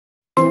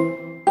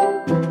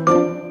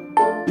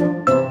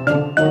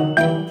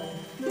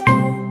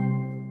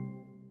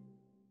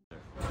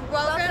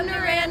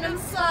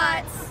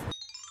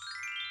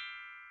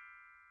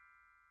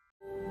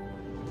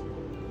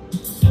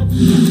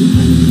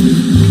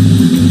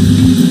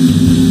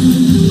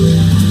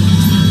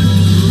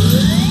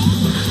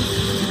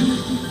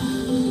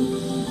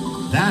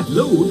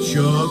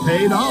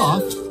paid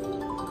off.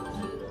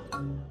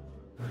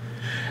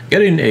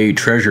 Getting a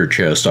treasure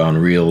chest on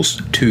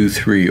reels 2,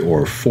 3,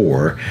 or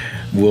 4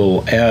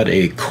 will add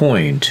a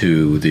coin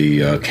to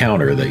the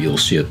counter that you'll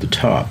see at the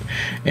top.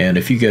 And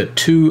if you get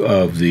 2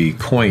 of the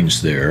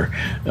coins there,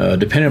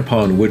 depending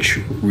upon which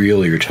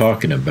reel you're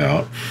talking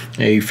about,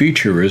 a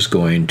feature is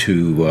going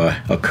to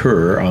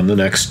occur on the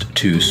next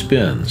 2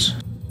 spins.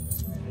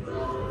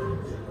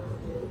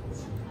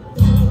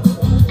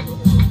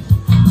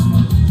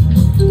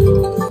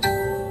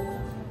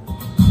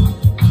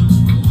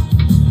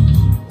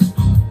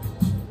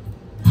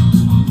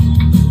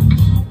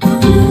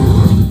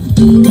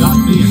 Got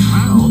me a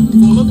crown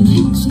full of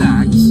ink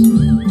stacks.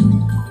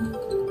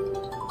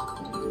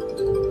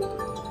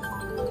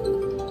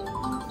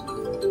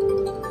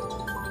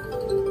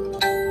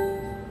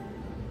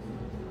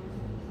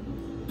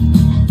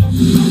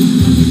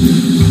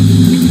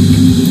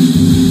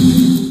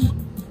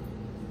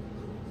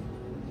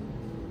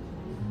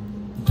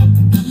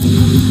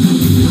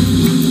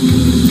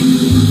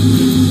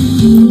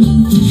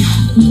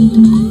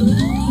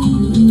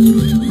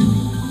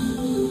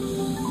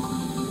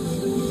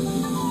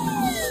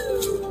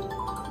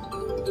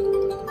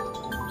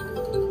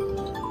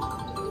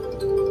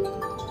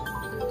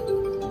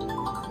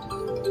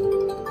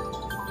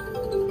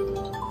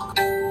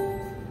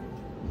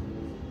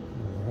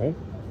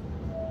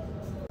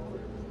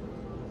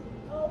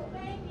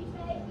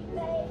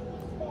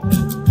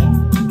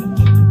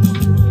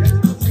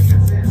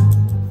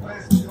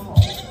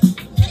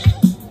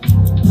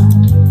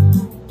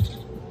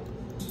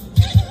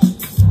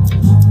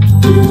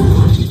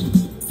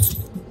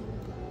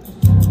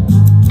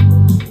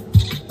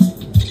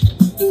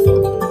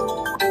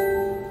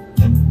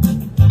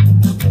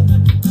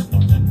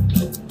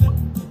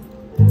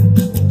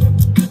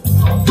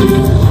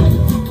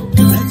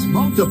 Let's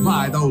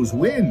multiply those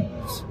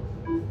wins.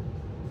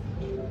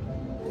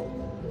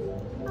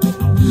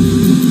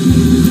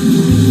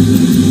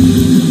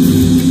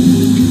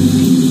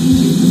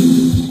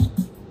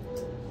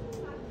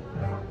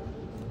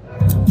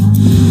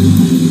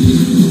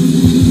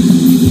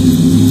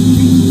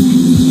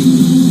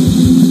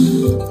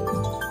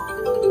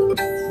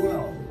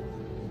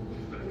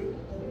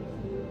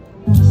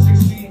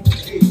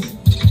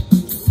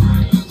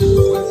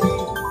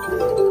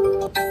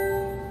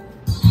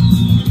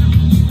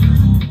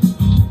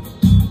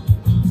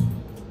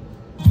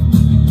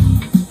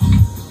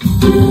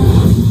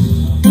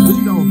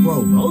 We don't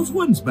throw those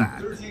ones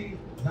back.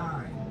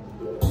 39.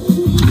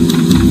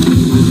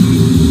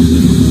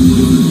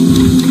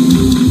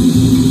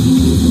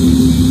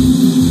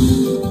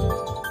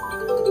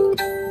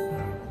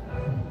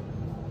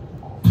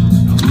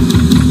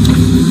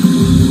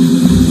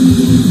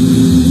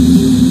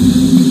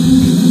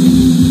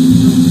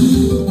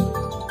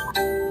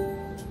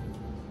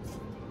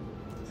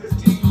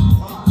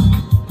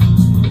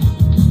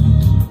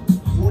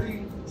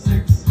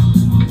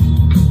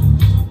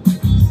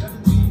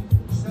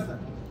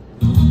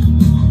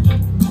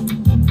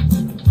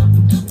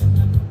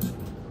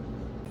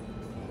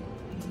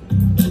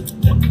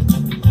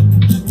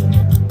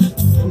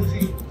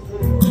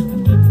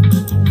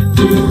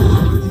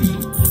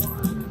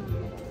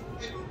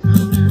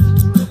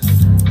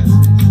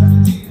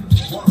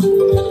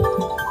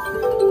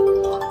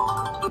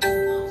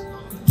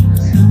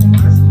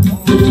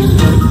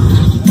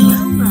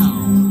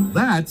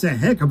 That's a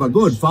heck of a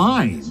good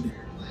find.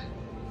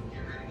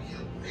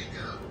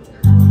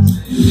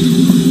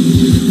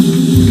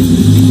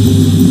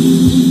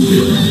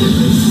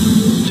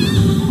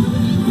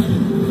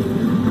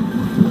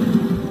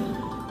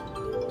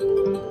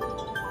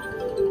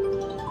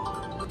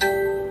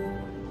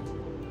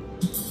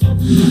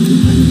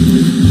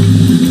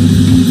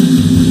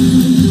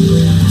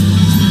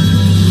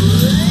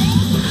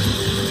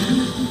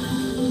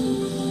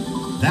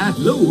 That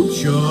loot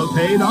sure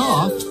paid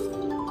off.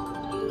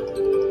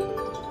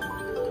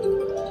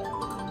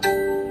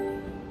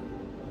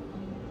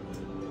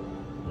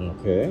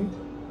 Okay.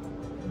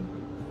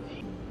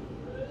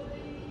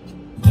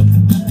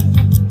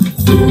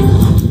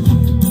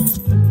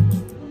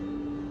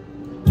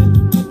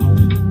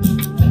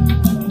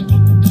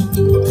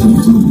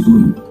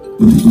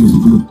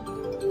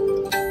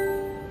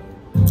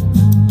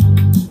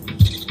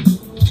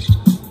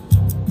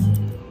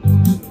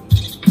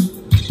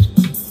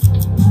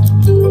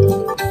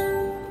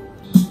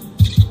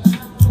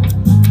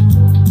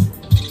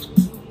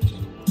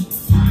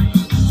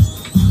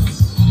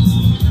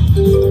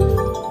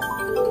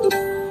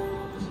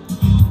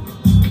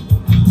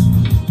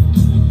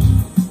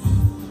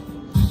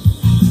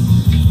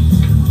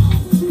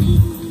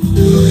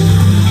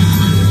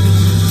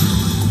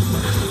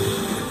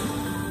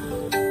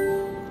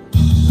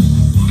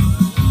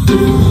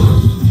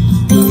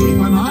 Keep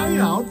an eye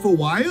out for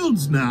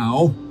wilds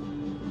now.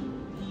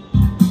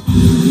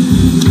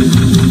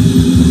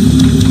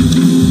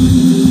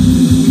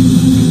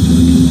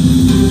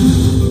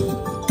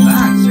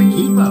 That's a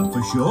keeper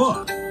for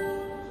sure.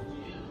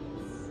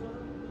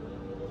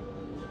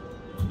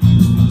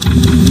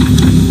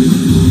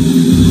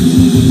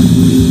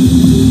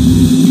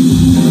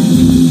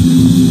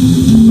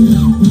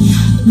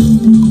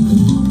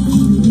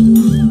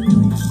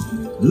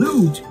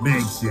 loot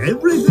makes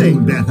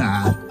everything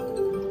better.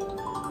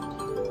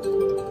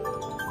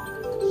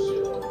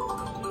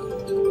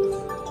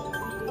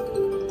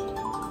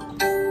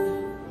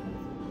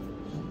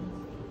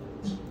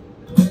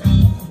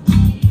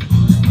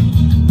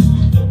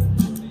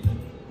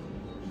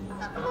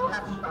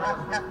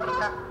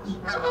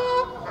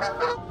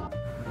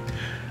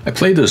 I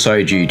played this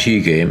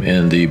IGT game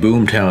in the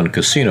Boomtown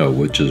Casino,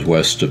 which is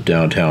west of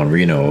downtown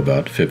Reno,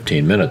 about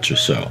 15 minutes or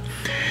so.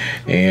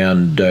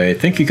 And I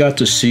think you got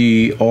to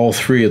see all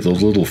three of the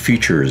little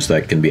features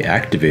that can be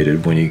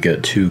activated when you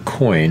get 2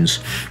 coins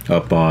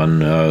up on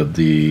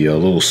the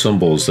little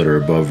symbols that are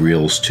above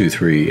reels 2,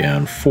 3,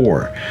 and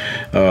 4.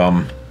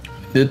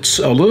 It's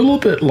a little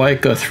bit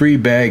like a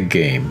 3-bag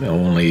game,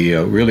 only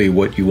really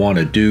what you want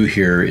to do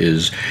here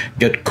is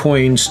get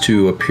coins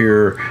to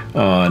appear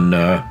on,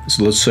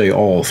 so let's say,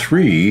 all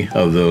 3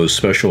 of those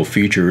special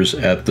features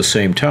at the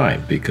same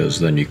time,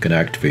 because then you can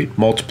activate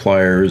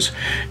multipliers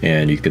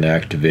and you can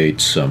activate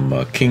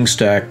some king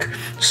stack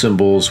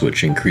symbols,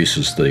 which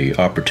increases the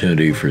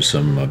opportunity for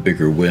some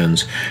bigger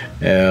wins,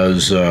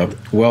 as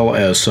well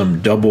as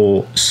some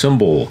double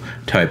symbol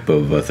type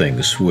of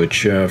things,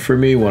 which for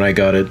me, when I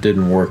got it,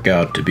 didn't work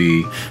out to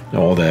be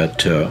all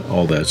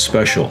that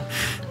special.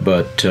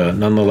 But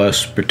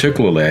nonetheless,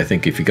 particularly, I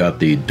think if you got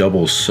the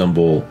double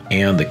symbol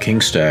and the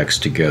king stacks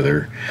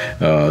together,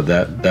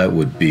 that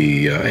would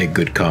be a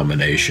good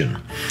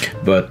combination.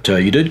 But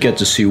you did get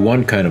to see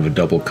one kind of a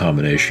double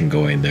combination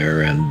going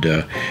there,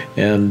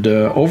 and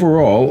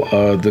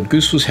overall, the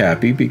goose was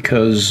happy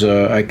because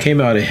I came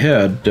out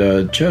ahead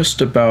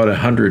just about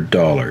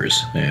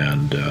 $100,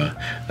 and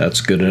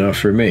that's good enough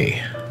for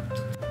me.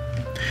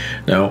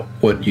 Now,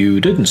 what you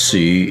didn't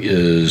see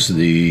is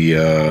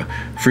the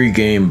free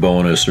game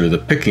bonus or the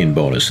picking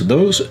bonus.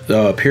 Those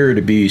appear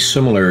to be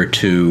similar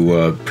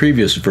to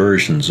previous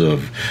versions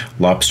of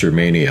Lobster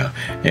Mania,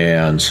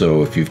 and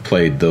so if you've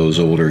played those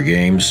older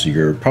games,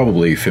 you're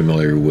probably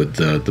familiar with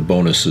the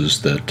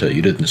bonuses that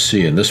you didn't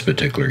see in this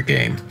particular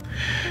game.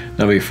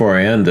 Now, before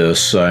I end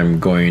this, I'm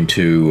going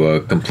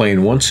to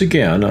complain once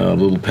again, a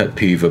little pet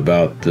peeve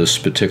about this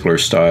particular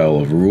style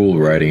of rule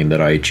writing that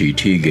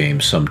IGT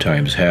games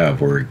sometimes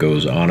have, where it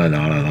goes on and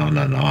on and on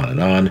and on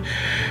and on.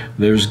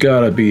 There's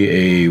got to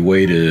be a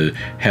way to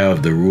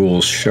have the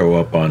rules show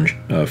up on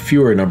a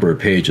fewer number of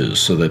pages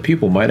so that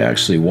people might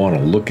actually want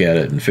to look at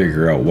it and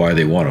figure out why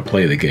they want to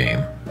play the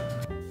game.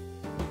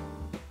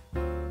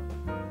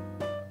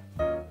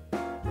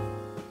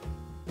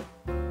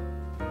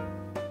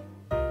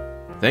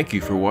 Thank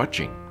you for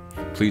watching.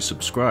 Please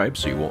subscribe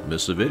so you won't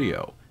miss a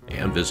video,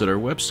 and visit our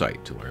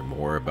website to learn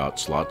more about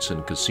slots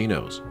and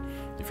casinos.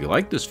 If you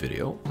like this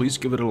video, please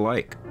give it a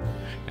like,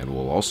 and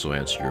we'll also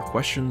answer your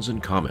questions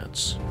and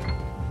comments.